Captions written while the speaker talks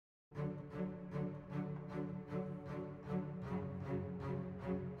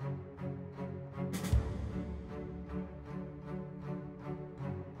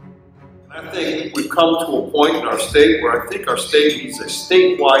I think we've come to a point in our state where I think our state needs a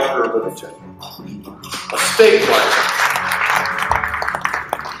statewide urban agenda. A statewide.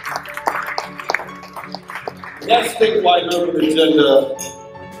 That statewide urban agenda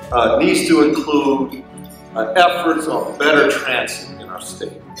needs to include efforts on better transit in our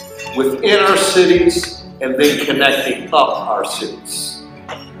state, within our cities, and then connecting up our cities.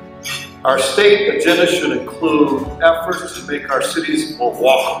 Our state agenda should include efforts to make our cities more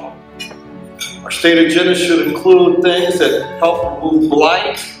walkable. Our state agenda should include things that help remove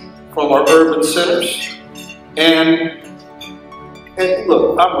blight from our urban centers. And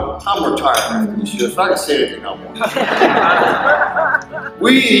look, I'm retired after this year, so I can say anything I want.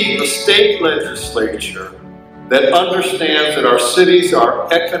 We need a state legislature that understands that our cities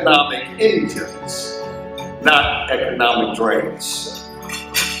are economic engines, not economic drains.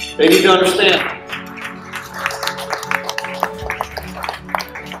 They need to understand that.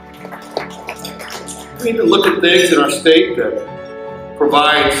 We need to look at things in our state that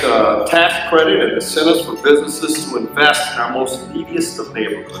provides tax credit and incentives for businesses to invest in our most neediest of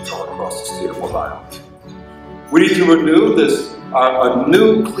neighborhoods all across the state of Ohio. We need to renew a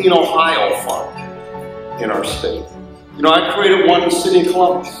new Clean Ohio Fund in our state. You know, I created one in the city of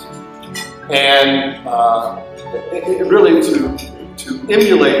Columbus, and it really to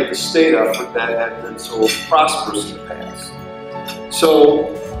emulate the state effort that had been so prosperous in the past.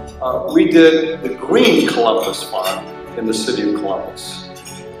 So we did the Green Columbus Fund in the city of Columbus,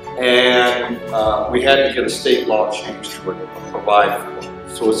 and we had to get a state law change to it and provide for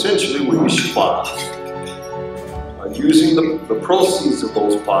it. So essentially we issue bonds, using the proceeds of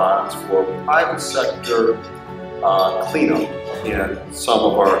those bonds for private sector cleanup in some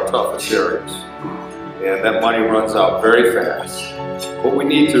of our toughest areas. And that money runs out very fast. But we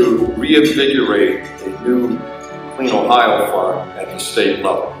need to reinvigorate a new Clean Ohio Fund at the state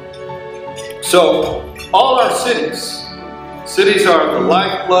level. So all our cities are the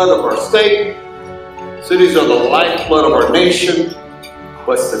lifeblood of our state, cities are the lifeblood of our nation,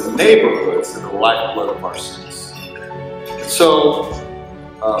 but it's the neighborhoods that are the lifeblood of our cities. So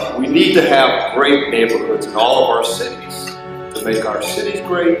we need to have great neighborhoods in all of our cities to make our cities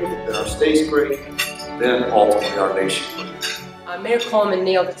great, then our states great, then ultimately our nation great. Mayor Coleman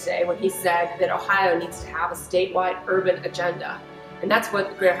nailed it today when he said that Ohio needs to have a statewide urban agenda. And that's what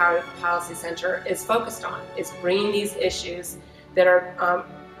the Greater Ohio Policy Center is focused on, is bringing these issues that are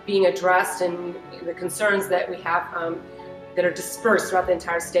being addressed and the concerns that we have that are dispersed throughout the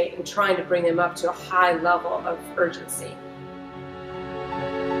entire state and trying to bring them up to a high level of urgency.